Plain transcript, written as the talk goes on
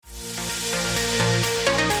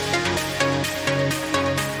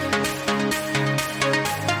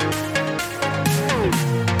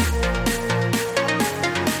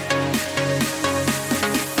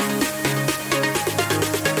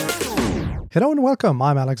Hello and welcome.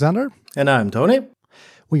 I'm Alexander. And I'm Tony.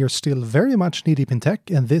 We are still very much knee-deep in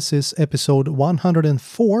tech, and this is episode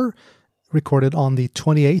 104, recorded on the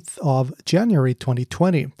 28th of January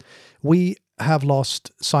 2020. We have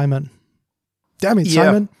lost Simon. Damn it,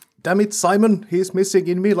 Simon. Damn it, Simon. He's missing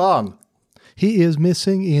in Milan. He is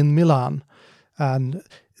missing in Milan. And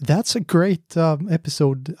that's a great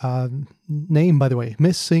episode name, by the way.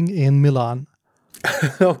 Missing in Milan.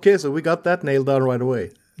 Okay, so we got that nailed down right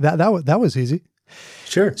away. That was easy.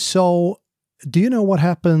 Sure. So, do you know what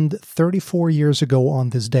happened 34 years ago on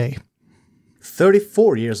this day?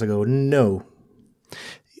 34 years ago? No.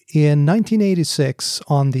 In 1986,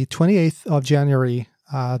 on the 28th of January,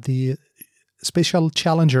 the Space Shuttle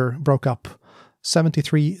Challenger broke up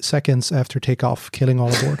 73 seconds after takeoff, killing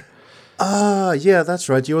all aboard. Yeah, that's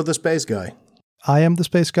right. You're the space guy. I am the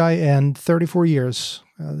space guy, and 34 years.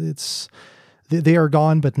 They are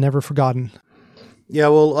gone, but never forgotten. Yeah,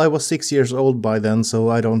 well, I was 6 years old by then, so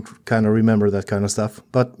I don't kind of remember that kind of stuff.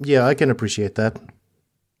 But yeah, I can appreciate that.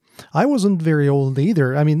 I wasn't very old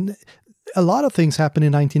either. I mean, a lot of things happened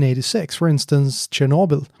in 1986. For instance,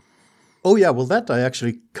 Chernobyl. Oh yeah, well, that I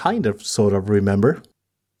actually kind of sort of remember.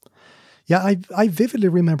 Yeah, I vividly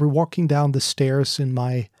remember walking down the stairs in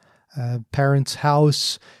my parents'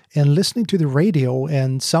 house and listening to the radio,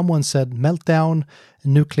 and someone said meltdown,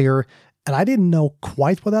 nuclear, and I didn't know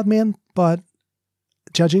quite what that meant, but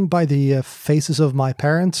judging by the faces of my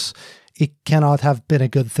parents, it cannot have been a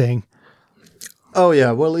good thing. Oh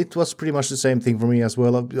yeah, well, it was pretty much the same thing for me as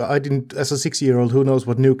well. I didn't, as a 6-year-old, who knows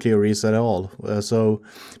what nuclear is at all.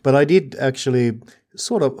 But I did actually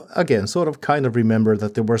sort of kind of remember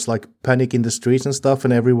that there was like panic in the streets and stuff,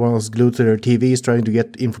 and everyone was glued to their TVs trying to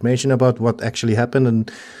get information about what actually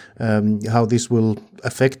happened and how this will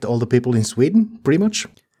affect all the people in Sweden, pretty much.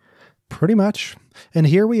 Pretty much. And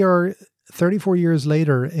here we are 34 years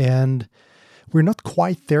later, and we're not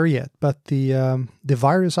quite there yet, but the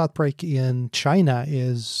virus outbreak in China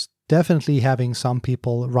is definitely having some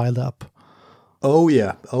people riled up. Oh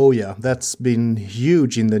yeah. That's been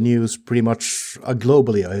huge in the news pretty much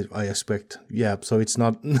globally, I expect. Yeah, so it's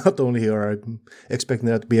not only here, I'm expecting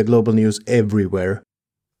that to be a global news everywhere.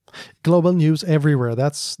 Global news everywhere.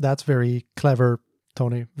 That's very clever,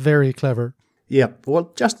 Tony. Very clever. Yeah,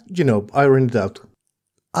 well, just, iron it out.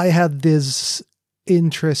 I had this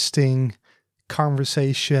interesting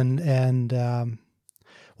conversation, and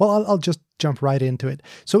I'll just jump right into it.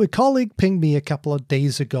 So a colleague pinged me a couple of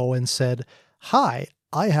days ago and said, "Hi,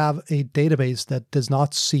 I have a database that does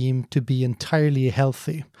not seem to be entirely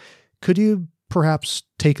healthy. Could you perhaps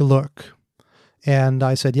take a look?" And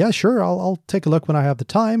I said, "Yeah, sure, I'll take a look when I have the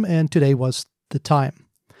time," and today was the time.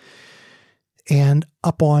 And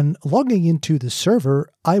upon logging into the server,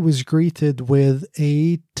 I was greeted with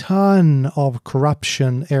a ton of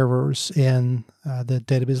corruption errors in the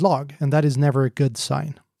database log. And that is never a good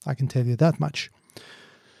sign. I can tell you that much.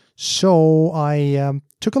 So I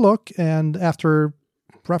took a look, and after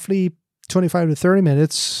roughly 25 to 30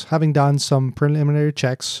 minutes, having done some preliminary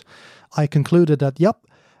checks, I concluded that, yep,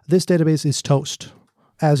 this database is toast.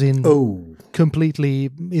 As in,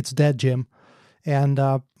 completely, it's dead, Jim. And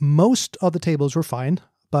most of the tables were fine,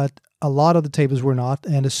 but a lot of the tables were not,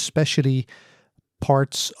 and especially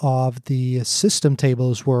parts of the system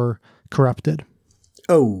tables were corrupted.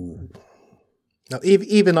 Oh. Now,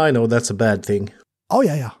 even I know that's a bad thing. Oh,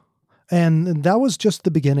 yeah. And that was just the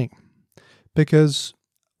beginning. Because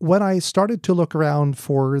when I started to look around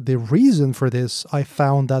for the reason for this, I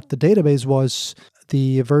found that the database was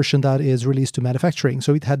the version that is released to manufacturing.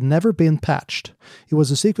 So it had never been patched. It was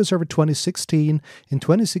a SQL Server 2016, and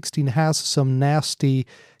 2016 has some nasty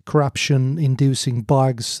corruption-inducing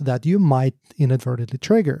bugs that you might inadvertently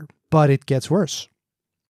trigger. But it gets worse.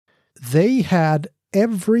 They had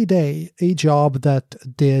every day a job that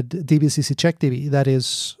did DBCC check DB, that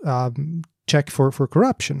is check for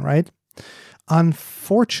corruption, right?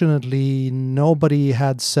 Unfortunately, nobody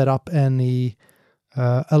had set up any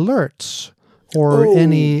alerts or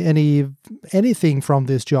anything from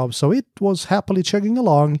this job. So it was happily chugging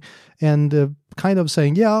along and kind of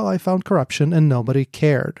saying, yeah, I found corruption, and nobody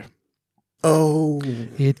cared. Oh.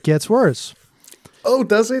 It gets worse. Oh,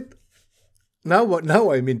 does it? Now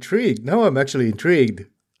I'm intrigued. Now I'm actually intrigued.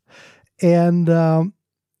 And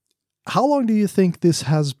how long do you think this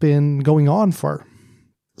has been going on for?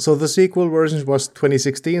 So the sequel version was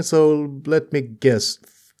 2016, so let me guess,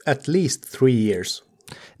 at least 3 years.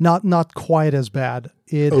 Not quite as bad.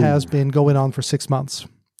 It has been going on for 6 months.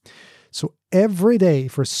 So every day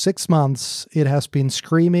for 6 months, it has been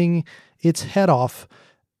screaming its head off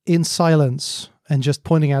in silence and just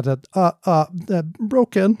pointing at it,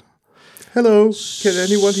 broken. Hello, can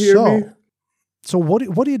anyone hear me? So what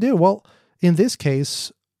do you do? Well, in this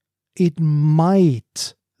case, it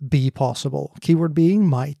might be possible, keyword being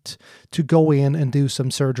might, to go in and do some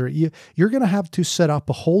surgery. You're going to have to set up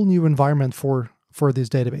a whole new environment for this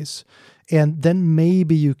database. And then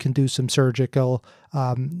maybe you can do some surgical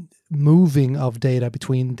moving of data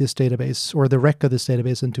between this database or the rec of this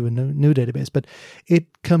database into a new database. But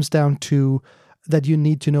it comes down to that you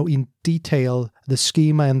need to know in detail the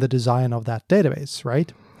schema and the design of that database,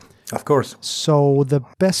 right? Of course. So the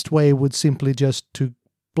best way would simply just to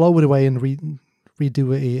blow it away and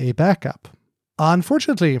redo a backup.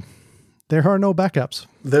 Unfortunately, there are no backups.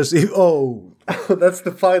 That's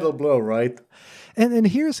the final blow, right? And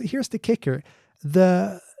here's the kicker.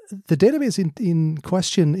 The database in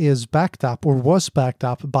question is backed up or was backed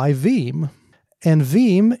up by Veeam. And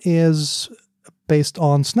Veeam is based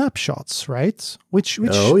on snapshots, right? Which I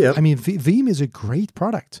mean, Veeam is a great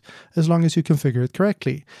product as long as you configure it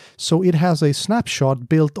correctly. So it has a snapshot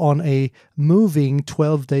built on a moving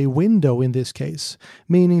 12-day window in this case,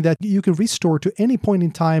 meaning that you can restore to any point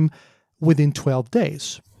in time within 12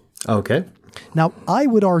 days. Okay. Now, I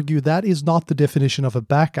would argue that is not the definition of a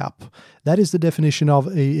backup. That is the definition of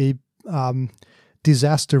a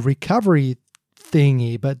disaster recovery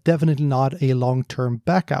thingy, but definitely not a long-term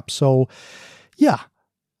backup. So, yeah,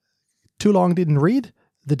 too long didn't read.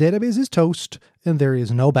 The database is toast, and there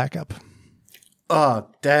is no backup. Ah,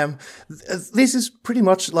 damn. This is pretty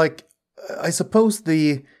much like, I suppose,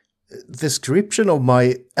 the description of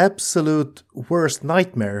my absolute worst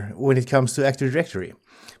nightmare when it comes to Active Directory.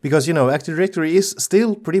 Because, Active Directory is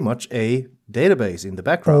still pretty much a database in the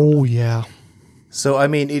background. Oh, yeah. So, I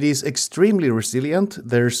mean, it is extremely resilient.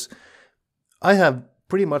 I have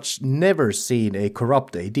pretty much never seen a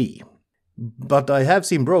corrupt AD. But I have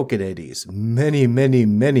seen broken ADs. Many, many,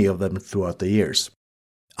 many of them throughout the years.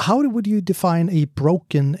 How would you define a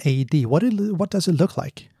broken AD? What does it look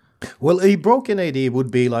like? Well, a broken AD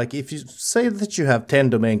would be like if you say that you have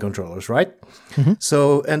 10 domain controllers, right? Mm-hmm.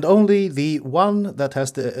 So, and only the one that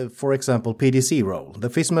has the, for example, PDC role, the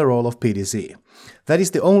FISMA role of PDC, that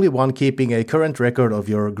is the only one keeping a current record of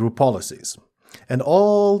your group policies. And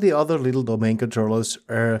all the other little domain controllers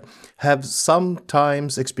have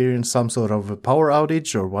sometimes experienced some sort of a power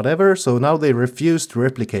outage or whatever, so now they refuse to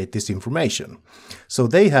replicate this information. So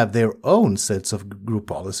they have their own sets of group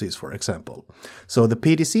policies, for example. So the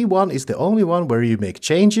PDC one is the only one where you make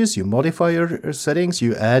changes, you modify your settings,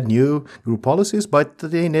 you add new group policies, but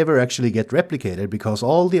they never actually get replicated because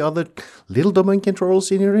all the other little domain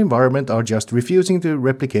controllers in your environment are just refusing to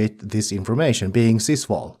replicate this information, being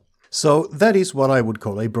sysvol. So that is what I would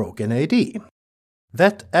call a broken AD.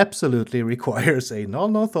 That absolutely requires a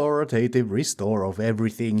non-authoritative restore of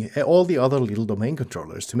everything, all the other little domain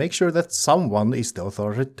controllers, to make sure that someone is the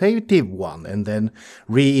authoritative one and then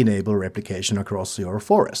re-enable replication across your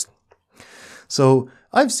forest. So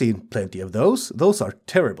I've seen plenty of those. Those are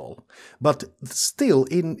terrible. But still,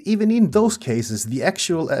 even in those cases, the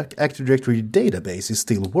actual Active Directory database is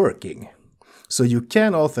still working. So you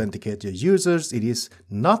can authenticate your users. It is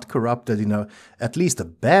not corrupted in at least a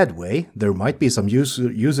bad way. There might be some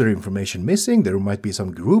user information missing. There might be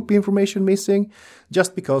some group information missing,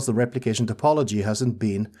 just because the replication topology hasn't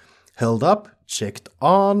been held up, checked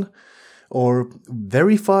on, or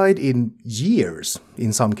verified in years,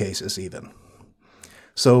 in some cases even.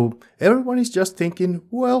 So everyone is just thinking,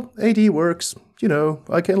 well, AD works,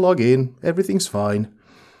 I can log in, everything's fine.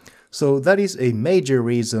 So that is a major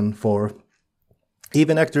reason for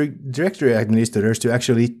even Active Directory administrators to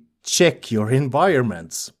actually check your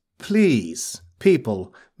environments. Please,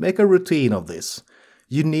 people, make a routine of this.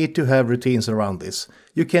 You need to have routines around this.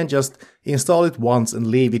 You can't just install it once and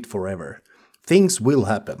leave it forever. Things will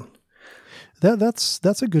happen.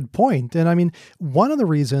 That's a good point. And I mean, one of the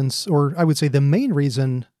reasons, or I would say the main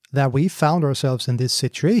reason that we found ourselves in this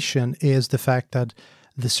situation is the fact that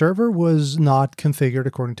the server was not configured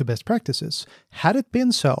according to best practices. Had it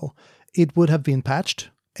been so, it would have been patched,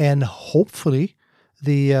 and hopefully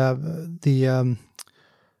the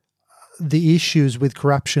issues with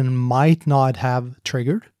corruption might not have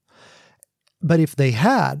triggered. But if they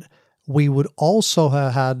had, we would also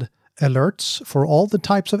have had alerts for all the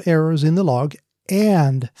types of errors in the log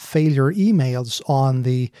and failure emails on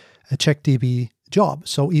the CheckDB job.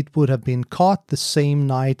 So it would have been caught the same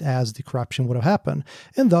night as the corruption would have happened.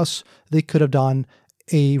 And thus, they could have done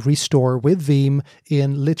a restore with Veeam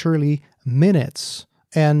in literally minutes,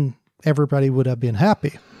 and everybody would have been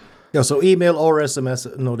happy. Yeah, so email or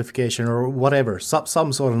SMS notification or whatever, some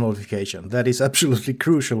sort of notification. That is absolutely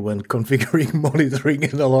crucial when configuring, monitoring,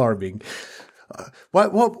 and alarming.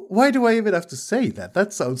 Why do I even have to say that?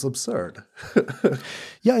 That sounds absurd.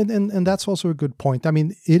 Yeah, and that's also a good point. I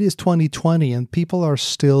mean, it is 2020 and people are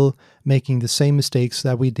still making the same mistakes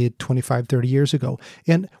that we did 25, 30 years ago.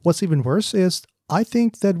 And what's even worse is I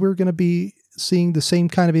think that we're going to be seeing the same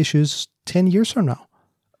kind of issues 10 years from now.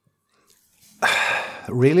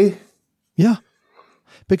 Really? Yeah.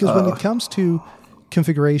 Because when it comes to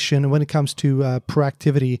configuration, when it comes to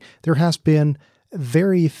proactivity, there has been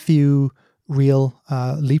very few real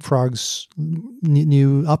leapfrogs,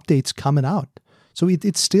 new updates coming out. So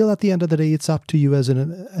it's still, at the end of the day, it's up to you as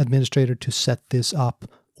an administrator to set this up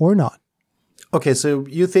or not. Okay, so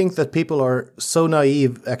you think that people are so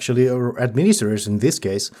naive, actually, or administrators in this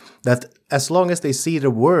case, that as long as they see the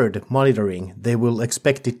word monitoring, they will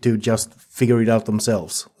expect it to just figure it out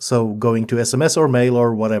themselves. So going to SMS or mail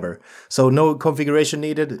or whatever. So no configuration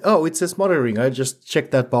needed. Oh, it says monitoring. I just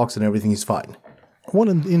check that box and everything is fine. Well,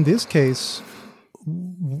 in this case,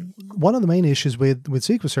 one of the main issues with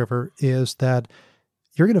SQL Server is that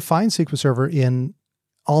you're going to find SQL Server in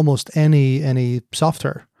almost any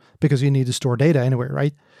software, because you need to store data anywhere,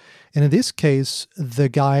 right? And in this case, the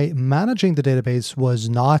guy managing the database was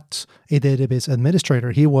not a database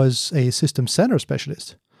administrator. He was a System Center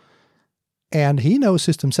specialist. And he knows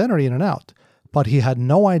System Center in and out, but he had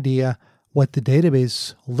no idea what the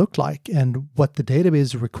database looked like and what the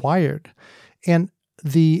database required. And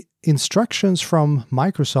the instructions from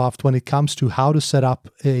Microsoft when it comes to how to set up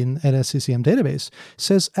an SCCM database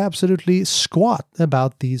says absolutely squat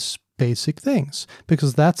about these basic things,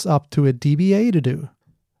 because that's up to a DBA to do.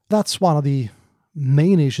 That's one of the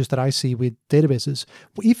main issues that I see with databases.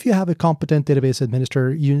 If you have a competent database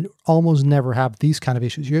administrator, you almost never have these kind of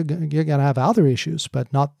issues. You're going to have other issues,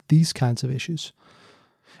 but not these kinds of issues.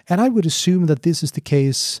 And I would assume that this is the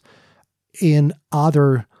case in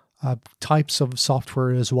other types of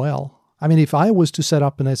software as well. I mean, if I was to set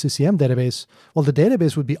up an SCCM database, well, the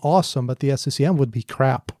database would be awesome, but the SCCM would be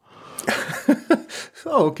crap.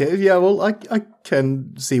 Oh, okay. Yeah, well, I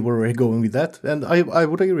can see where we're going with that, and I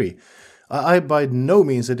would agree. I by no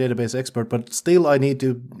means a database expert, but still I need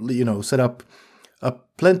to, set up a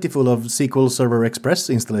plentiful of SQL Server Express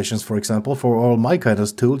installations, for example, for all my kind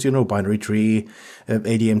of tools, binary tree,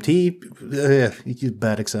 ADMT,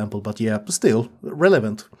 bad example, but yeah, still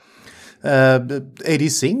relevant.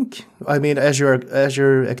 AD Sync, I mean,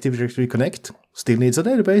 Azure Active Directory Connect still needs a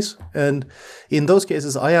database. And in those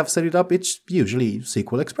cases, I have set it up. It's usually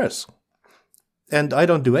SQL Express. And I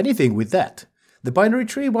don't do anything with that. The binary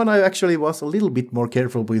tree one I actually was a little bit more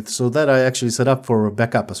careful with, so that I actually set up for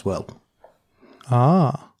backup as well.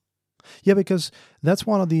 Ah. Yeah, because that's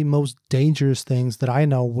one of the most dangerous things that I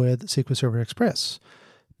know with SQL Server Express.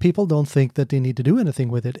 People don't think that they need to do anything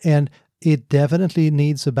with it, and it definitely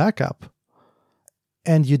needs a backup.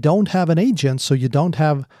 And you don't have an agent, so you don't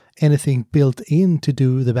have anything built in to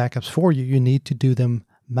do the backups for you. You need to do them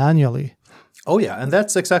manually. Oh yeah, and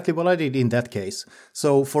that's exactly what I did in that case.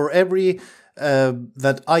 So for every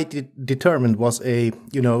that I determined was a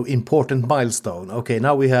important milestone. Okay,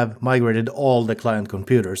 now we have migrated all the client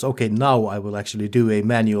computers. Okay, now I will actually do a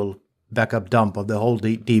manual backup dump of the whole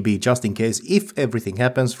DB, just in case if everything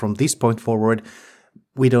happens from this point forward,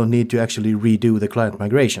 we don't need to actually redo the client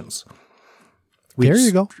migrations. Which there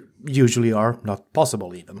you go. Usually are not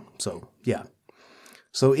possible even. So yeah.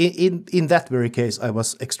 So in that very case, I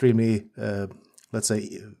was extremely, let's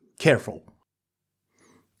say, careful.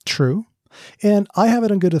 True. And I have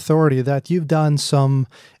it on good authority that you've done some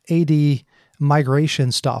AD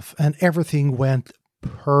migration stuff and everything went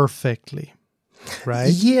perfectly,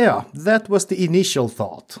 right? Yeah, that was the initial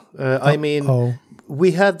thought. I mean,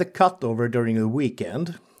 we had the cutover during the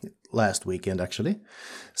weekend, last weekend actually.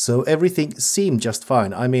 So everything seemed just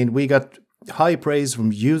fine. I mean, we got high praise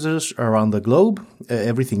from users around the globe.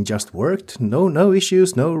 Everything just worked. No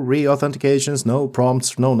issues, no re-authentications, no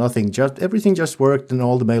prompts, no nothing. Just everything just worked and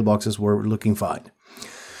all the mailboxes were looking fine.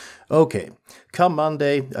 Okay, come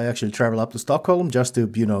Monday, I actually travel up to Stockholm just to,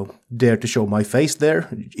 dare to show my face there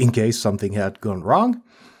in case something had gone wrong.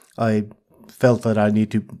 I felt that I need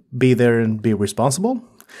to be there and be responsible.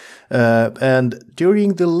 And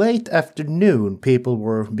during the late afternoon, people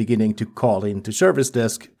were beginning to call into service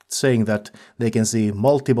desk saying that they can see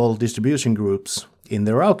multiple distribution groups in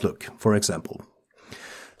their Outlook, for example.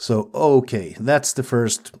 So, okay, that's the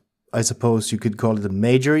first, I suppose you could call it a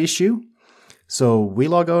major issue. So we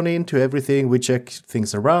log on into everything, we check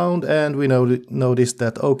things around, and we notice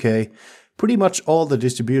that, okay, pretty much all the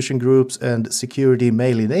distribution groups and security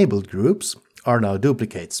mail-enabled groups are now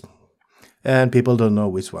duplicates. And people don't know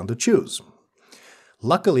which one to choose.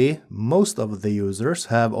 Luckily, most of the users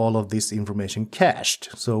have all of this information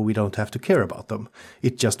cached, so we don't have to care about them.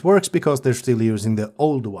 It just works because they're still using the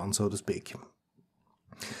old one, so to speak.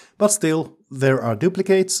 But still, there are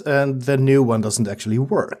duplicates, and the new one doesn't actually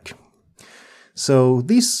work. So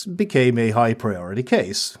this became a high priority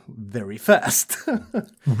case very fast.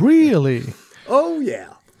 Really? Oh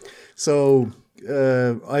yeah. So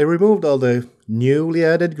I removed all the newly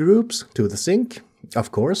added groups to the sync,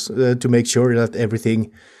 of course, to make sure that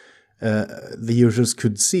everything the users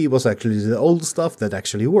could see was actually the old stuff that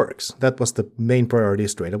actually works. That was the main priority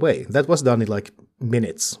straight away. That was done in like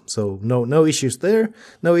minutes. So no issues there.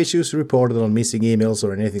 No issues reported on missing emails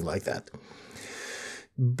or anything like that.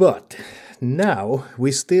 But now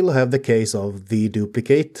we still have the case of the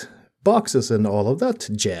duplicate boxes and all of that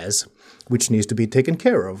jazz, which needs to be taken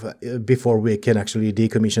care of before we can actually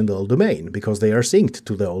decommission the old domain, because they are synced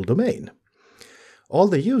to the old domain. All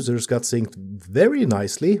the users got synced very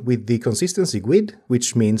nicely with the consistency GUID,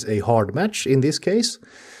 which means a hard match in this case.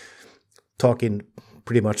 Talking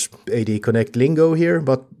pretty much AD Connect lingo here,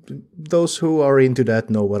 but those who are into that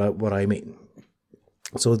know what I mean.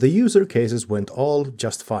 So the user cases went all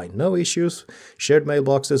just fine. No issues, shared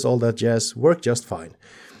mailboxes, all that jazz worked just fine.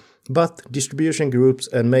 But distribution groups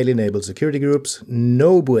and mail-enabled security groups,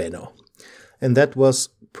 no bueno. And that was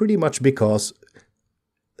pretty much because,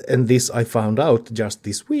 and this I found out just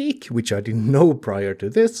this week, which I didn't know prior to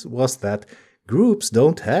this, was that groups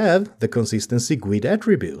don't have the consistency GUID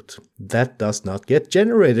attribute. That does not get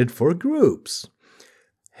generated for groups.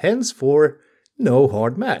 Hence for no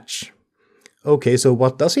hard match. Okay, so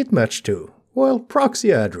what does it match to? Well,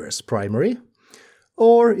 proxy address, primary.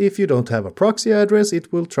 Or if you don't have a proxy address,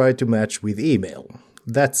 it will try to match with email.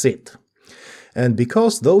 That's it. And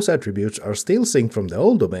because those attributes are still synced from the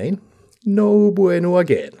old domain, no bueno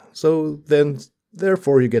again. So then,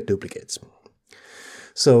 therefore, you get duplicates.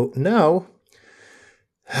 So now,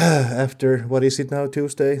 after, what is it now,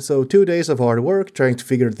 Tuesday? So 2 days of hard work trying to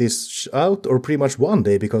figure this out, or pretty much 1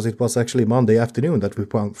 day, because it was actually Monday afternoon that we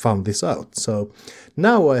found this out. So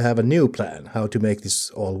now I have a new plan how to make this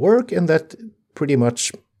all work, and that pretty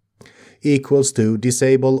much equals to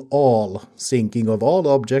disable all syncing of all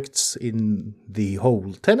objects in the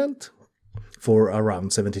whole tenant for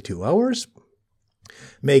around 72 hours,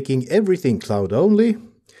 making everything cloud only,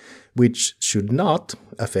 which should not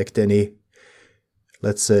affect any,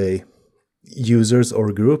 let's say, users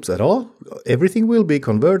or groups at all. Everything will be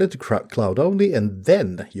converted to cloud only, and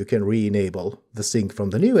then you can re-enable the sync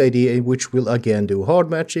from the new AD, which will again do hard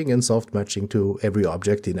matching and soft matching to every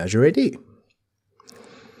object in Azure AD.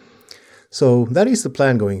 So that is the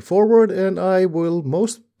plan going forward, and I will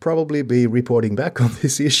most probably be reporting back on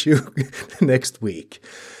this issue next week.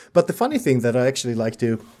 But the funny thing that I actually like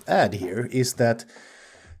to add here is that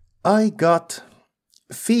I got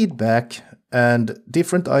feedback and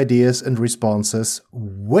different ideas and responses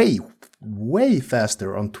way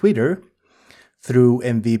faster on Twitter, through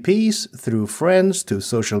MVPs, through friends, to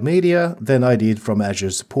social media, than I did from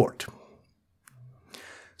Azure support.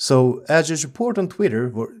 So Azure support on Twitter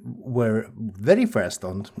were very fast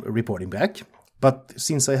on reporting back, but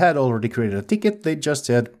since I had already created a ticket, they just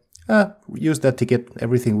said, use that ticket,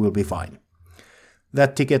 everything will be fine.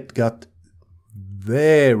 That ticket got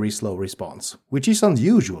very slow response, which is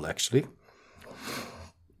unusual actually.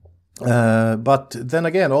 But then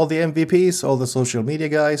again, all the MVPs, all the social media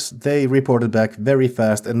guys, they reported back very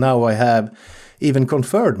fast, and now I have even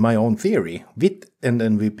confirmed my own theory with an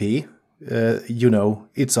MVP.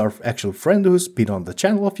 It's our actual friend who's been on the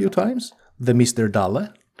channel a few times, the Mr. Dalle,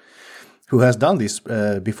 who has done this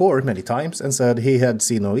before many times and said he had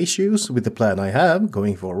seen no issues with the plan I have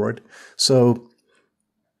going forward. So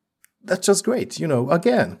that's just great.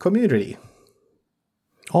 Again, community.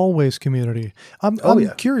 Always community. I'm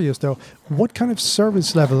curious though, what kind of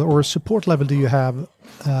service level or support level do you have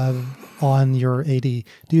on your AD? Do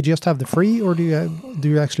you just have the free, or do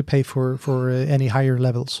you actually pay for any higher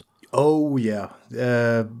levels? Oh yeah,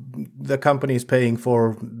 the company is paying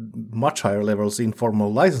for much higher levels in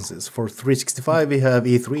formal licenses. For 365, we have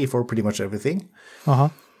E3 for pretty much everything.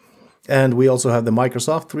 And we also have the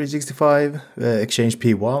Microsoft 365, Exchange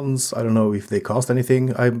P1s. I don't know if they cost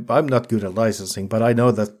anything. I'm not good at licensing, but I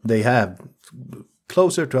know that they have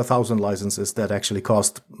closer to 1,000 licenses that actually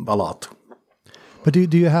cost a lot. But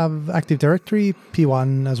do you have Active Directory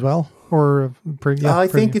P1 as well? Or I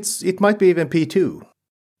think it might be even P2.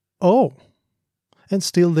 Oh, and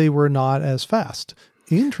still they were not as fast.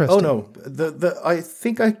 Interesting. Oh no, I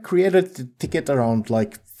think I created the ticket around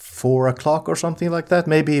like 4 o'clock or something like that,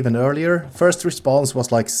 maybe even earlier. First response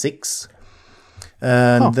was like 6,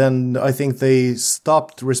 and then I think they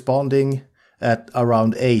stopped responding at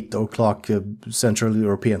around 8 o'clock Central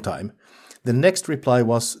European time. The next reply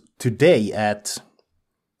was today at,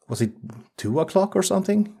 was it 2 o'clock or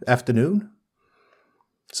something? Afternoon?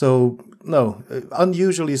 So, no,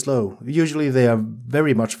 unusually slow. Usually they are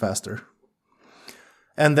very much faster.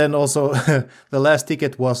 And then also, the last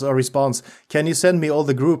ticket was a response, can you send me all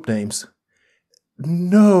the group names?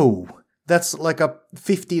 No, that's like a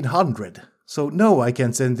 1500. So no, I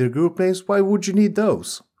can't send the group names. Why would you need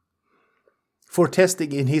those? For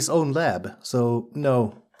testing in his own lab. So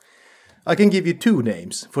no. I can give you 2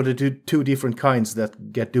 names for the two different kinds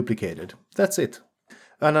that get duplicated. That's it.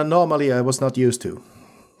 An anomaly I was not used to.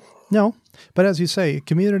 No, but as you say,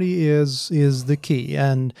 community is the key,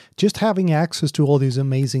 and just having access to all these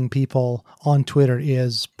amazing people on Twitter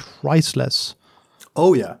is priceless.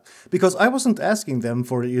 Oh yeah, because I wasn't asking them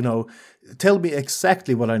for, tell me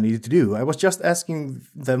exactly what I needed to do. I was just asking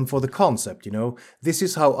them for the concept, This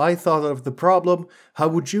is how I thought of the problem. How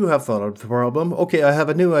would you have thought of the problem? Okay, I have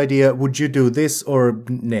a new idea. Would you do this or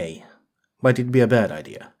nay? Might it be a bad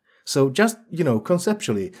idea? So just,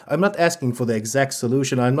 conceptually, I'm not asking for the exact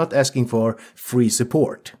solution. I'm not asking for free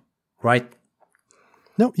support, right?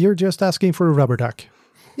 No, you're just asking for a rubber duck.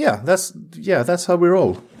 Yeah, that's how we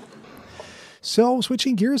roll. So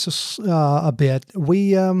switching gears a bit,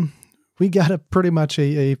 we got a pretty much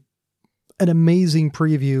an amazing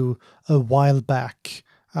preview a while back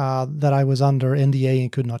that I was under NDA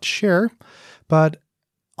and could not share. But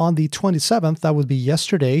on the 27th, that would be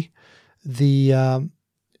yesterday, the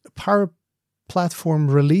Power Platform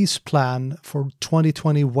release plan for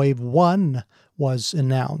 2020 Wave 1 was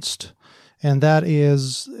announced. And that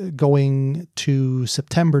is going to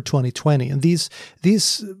September 2020. And these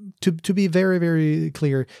to be very, very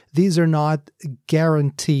clear, these are not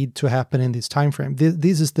guaranteed to happen in this time frame.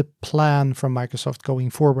 This is the plan from Microsoft going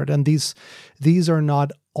forward. And these are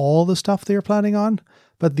not all the stuff they're planning on,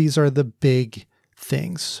 but these are the big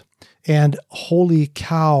things. And holy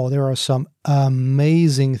cow, there are some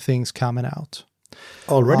amazing things coming out.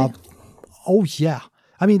 Already? Oh, yeah.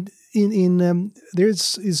 I mean,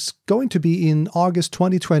 is going to be in August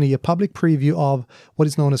 2020 a public preview of what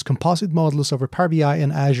is known as composite models over Power BI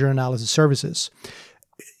and Azure Analysis Services.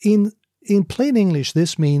 In plain English,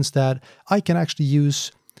 this means that I can actually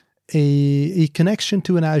use a connection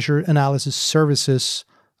to an Azure Analysis Services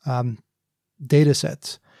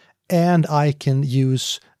dataset, and I can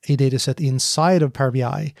use a dataset inside of Power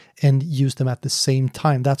BI and use them at the same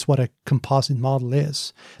time. That's what a composite model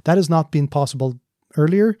is. That has not been possible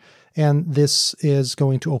earlier, and this is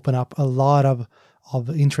going to open up a lot of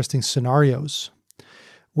interesting scenarios.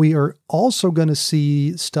 We are also going to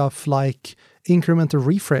see stuff like incremental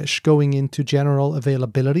refresh going into general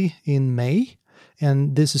availability in May,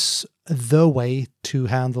 and this is the way to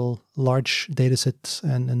handle large datasets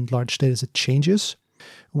and large dataset changes.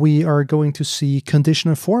 We are going to see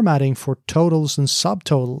conditional formatting for totals and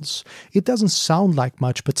subtotals. It doesn't sound like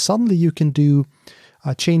much, but suddenly you can do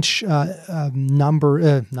change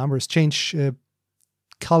numbers, change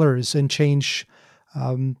colors, and change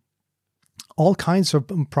all kinds of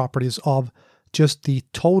properties of just the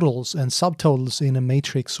totals and subtotals in a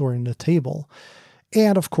matrix or in a table.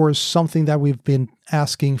 And of course, something that we've been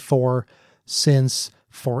asking for since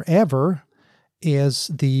forever is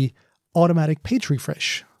the automatic page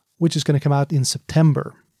refresh, which is going to come out in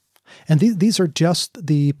September. And these are just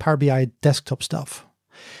the Power BI desktop stuff.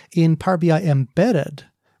 In Power BI Embedded,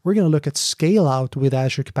 we're going to look at scale out with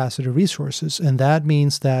Azure Capacity Resources. And that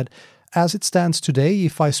means that as it stands today,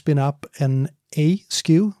 if I spin up an A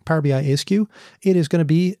SKU, Power BI A SKU, it is going to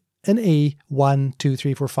be an A1, 2,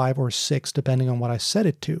 3, 4, 5, or 6, depending on what I set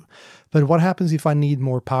it to. But what happens if I need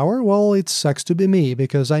more power? Well, it sucks to be me,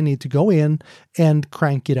 because I need to go in and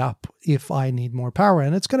crank it up if I need more power.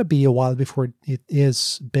 And it's going to be a while before it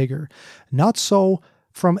is bigger. Not so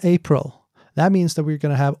from April. That means that we're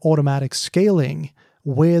going to have automatic scaling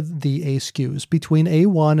with the A SKUs between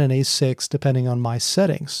A1 and A6, depending on my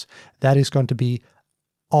settings. That is going to be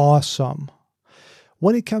awesome.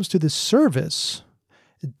 When it comes to the service,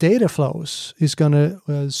 data flows is going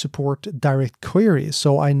to support direct queries.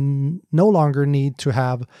 So I no longer need to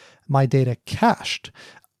have my data cached.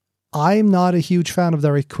 I'm not a huge fan of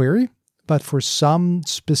direct query, but for some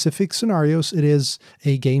specific scenarios, it is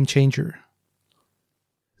a game changer.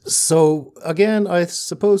 So again, I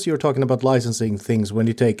suppose you're talking about licensing things when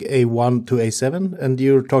you take A1 to A7, and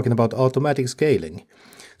you're talking about automatic scaling.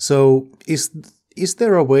 So is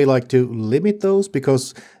there a way like to limit those?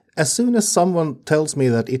 Because as soon as someone tells me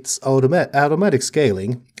that it's automatic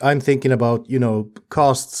scaling, I'm thinking about,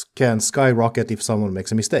 costs can skyrocket if someone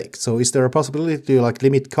makes a mistake. So is there a possibility to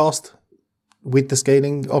limit cost with the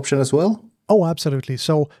scaling option as well? Oh, absolutely.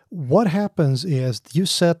 So what happens is you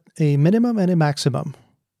set a minimum and a maximum,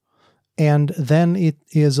 and then it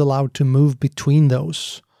is allowed to move between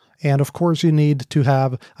those. And of course, you need to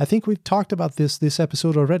have, I think we've talked about this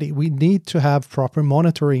episode already, we need to have proper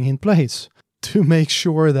monitoring in place to make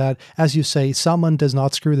sure that, as you say, someone does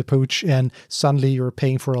not screw the pooch and suddenly you're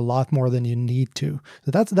paying for a lot more than you need to.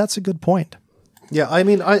 So that's a good point. Yeah, I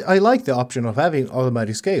mean, I like the option of having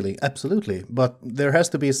automatic scaling, absolutely. But there has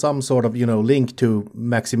to be some sort of, link to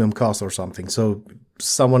maximum cost or something. So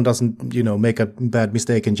someone doesn't, make a bad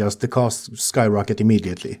mistake and just the cost skyrocket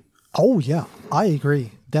immediately. Oh, yeah, I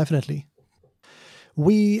agree. Definitely.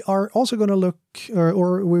 We are also going to look,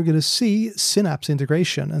 or we're going to see Synapse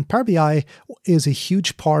integration. And Power BI is a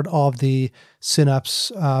huge part of the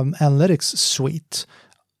Synapse analytics suite.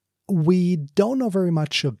 We don't know very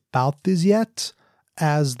much about this yet,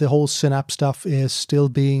 as the whole Synapse stuff is still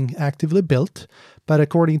being actively built. But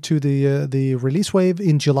according to the release wave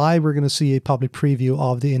in July, we're going to see a public preview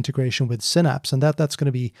of the integration with Synapse, and that's going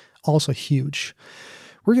to be also huge.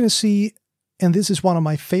 We're going to see, and this is one of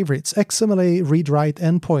my favorites, XMLA read-write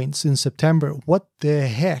endpoints in September. What the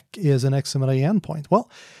heck is an XMLA endpoint? Well,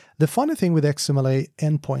 the funny thing with XMLA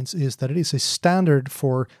endpoints is that it is a standard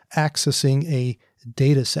for accessing a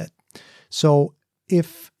dataset. So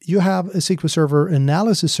if you have a SQL Server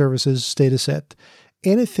analysis services dataset,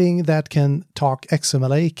 anything that can talk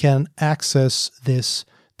XMLA can access this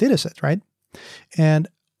dataset, right? And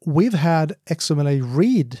we've had XMLA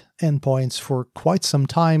read endpoints for quite some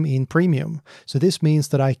time in Premium. So this means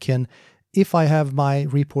that I can, if I have my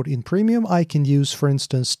report in Premium, I can use, for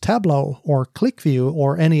instance, Tableau or ClickView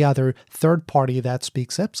or any other third party that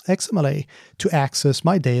speaks XMLA to access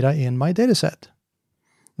my data in my dataset.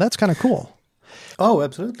 That's kind of cool. Oh,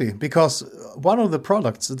 absolutely. Because one of the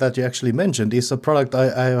products that you actually mentioned is a product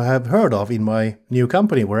I have heard of in my new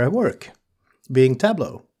company where I work, being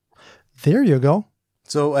Tableau. There you go.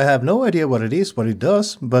 So I have no idea what it is, what it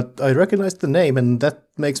does, but I recognize the name, and that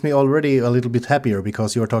makes me already a little bit happier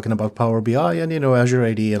because you're talking about Power BI and, Azure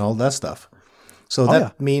AD and all that stuff. So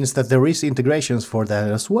that means that there is integrations for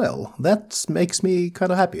that as well. That makes me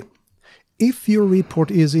kind of happy. If your report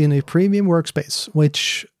is in a premium workspace,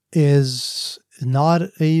 which is not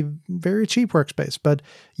a very cheap workspace, but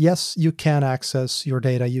yes, you can access your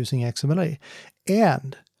data using XMLA.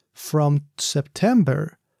 And from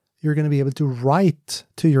September, you're going to be able to write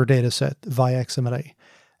to your dataset via XMLA.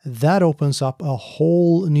 That opens up a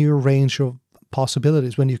whole new range of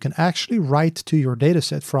possibilities when you can actually write to your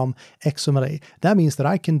dataset from XMLA. That means that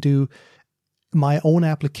I can do my own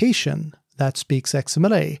application that speaks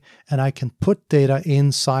XMLA, and I can put data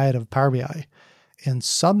inside of Power BI. And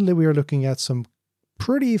suddenly we are looking at some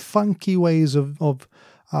pretty funky ways of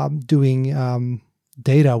doing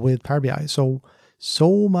data with Power BI.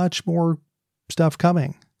 So much more stuff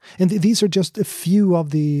coming. And these are just a few of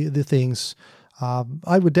the things.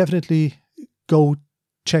 I would definitely go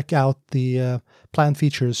check out the planned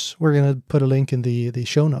features. We're going to put a link in the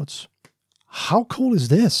show notes. How cool is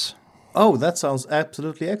this? Oh, that sounds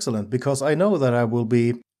absolutely excellent, because I know that I will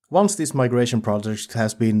be, once this migration project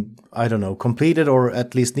has been, completed or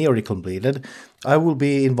at least nearly completed, I will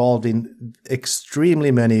be involved in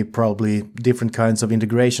extremely many, probably different kinds of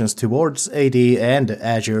integrations towards AD and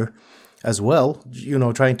Azure as well,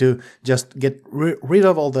 trying to just get rid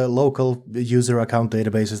of all the local user account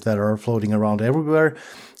databases that are floating around everywhere.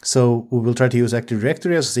 So we will try to use Active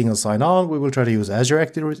Directory as a single sign-on. We will try to use Azure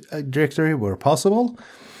Active Directory where possible.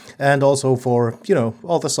 And also for,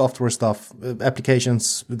 all the software stuff,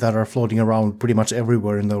 applications that are floating around pretty much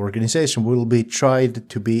everywhere in the organization will be tried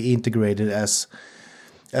to be integrated as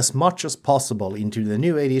much as possible into the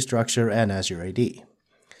new AD structure and Azure AD.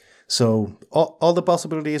 So all the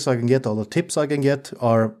possibilities I can get, all the tips I can get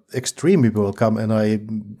are extremely welcome, and I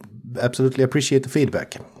absolutely appreciate the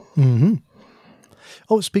feedback. Mm-hmm.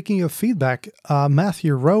 Oh, speaking of feedback,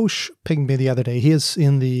 Matthew Roche pinged me the other day. He is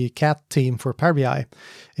in the CAT team for Power BI,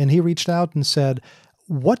 and he reached out and said,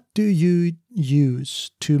 what do you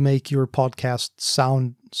use to make your podcast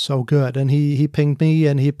sound so good? And he pinged me,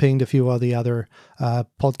 and he pinged a few of the other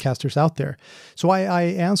podcasters out there. So I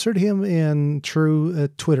answered him in true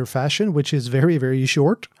Twitter fashion, which is very, very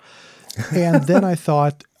short. And then I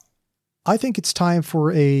thought, I think it's time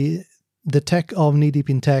for the Tech of Knee Deep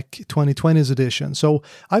in Tech 2020's edition. So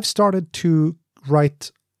I've started to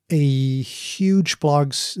write a huge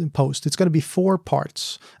blog post. It's going to be 4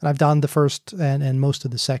 parts, and I've done the first and most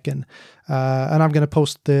of the second. And I'm going to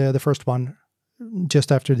post the first one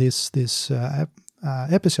just after this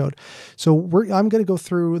episode. So I'm going to go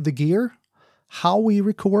through the gear, how we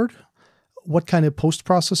record, what kind of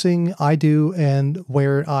post-processing I do, and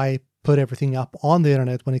where I put everything up on the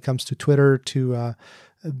internet when it comes to Twitter, to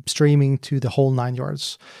streaming, to the whole 9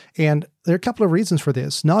 yards. And there are a couple of reasons for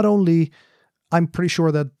this. Not only, I'm pretty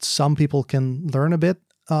sure that some people can learn a bit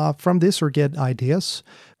from this or get ideas.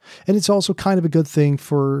 And it's also kind of a good thing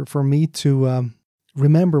for me to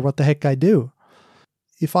remember what the heck I do.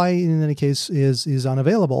 If I, in any case, is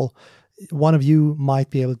unavailable, one of you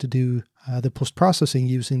might be able to do the post-processing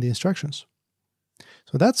using the instructions.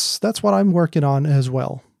 So that's what I'm working on as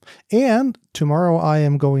well. And tomorrow I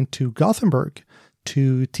am going to Gothenburg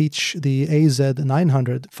to teach the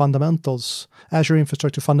AZ900 fundamentals, Azure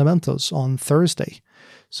Infrastructure Fundamentals, on Thursday.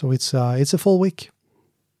 So it's a full week.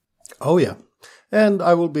 Oh yeah. And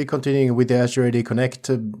I will be continuing with the Azure AD Connect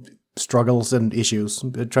struggles and issues,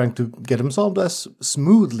 trying to get them solved as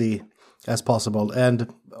smoothly as possible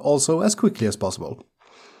and also as quickly as possible.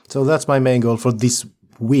 So that's my main goal for this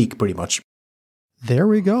week, pretty much. There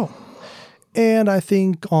we go. And I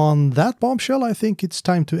think on that bombshell, I think it's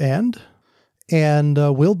time to end. And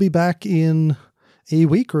we'll be back in a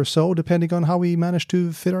week or so, depending on how we manage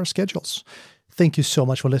to fit our schedules. Thank you so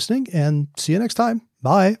much for listening, and see you next time.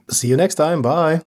 Bye. See you next time. Bye.